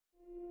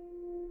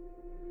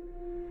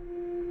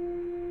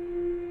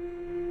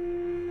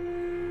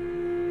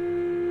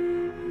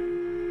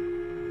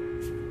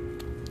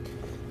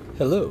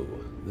Hello,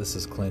 this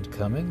is Clint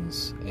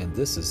Cummings, and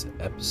this is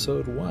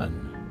episode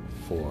 1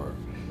 for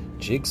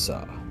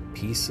Jigsaw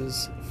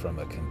Pieces from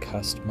a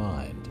Concussed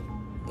Mind,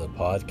 the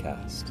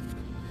podcast.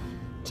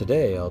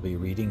 Today I'll be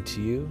reading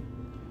to you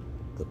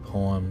the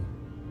poem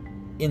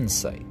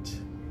Insight.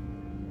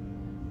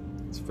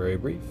 It's very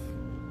brief,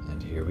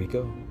 and here we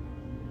go.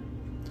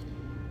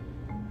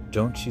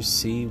 Don't you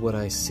see what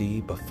I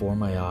see before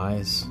my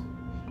eyes?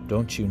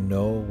 Don't you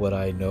know what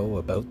I know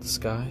about the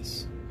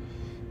skies?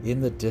 In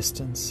the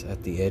distance,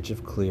 at the edge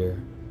of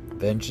clear,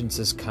 vengeance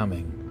is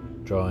coming,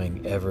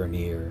 drawing ever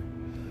near.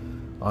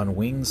 On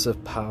wings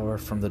of power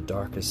from the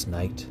darkest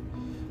night,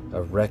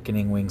 a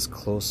reckoning wings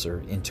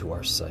closer into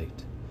our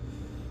sight.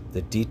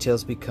 The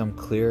details become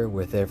clear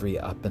with every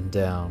up and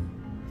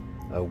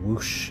down, a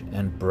whoosh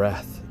and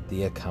breath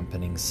the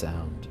accompanying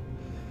sound.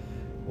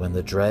 When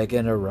the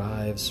dragon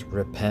arrives,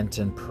 repent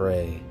and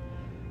pray,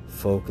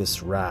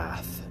 focus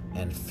wrath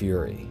and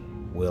fury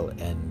will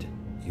end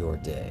your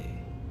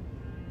day.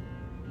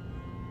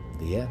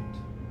 The end.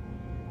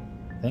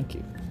 Thank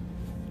you.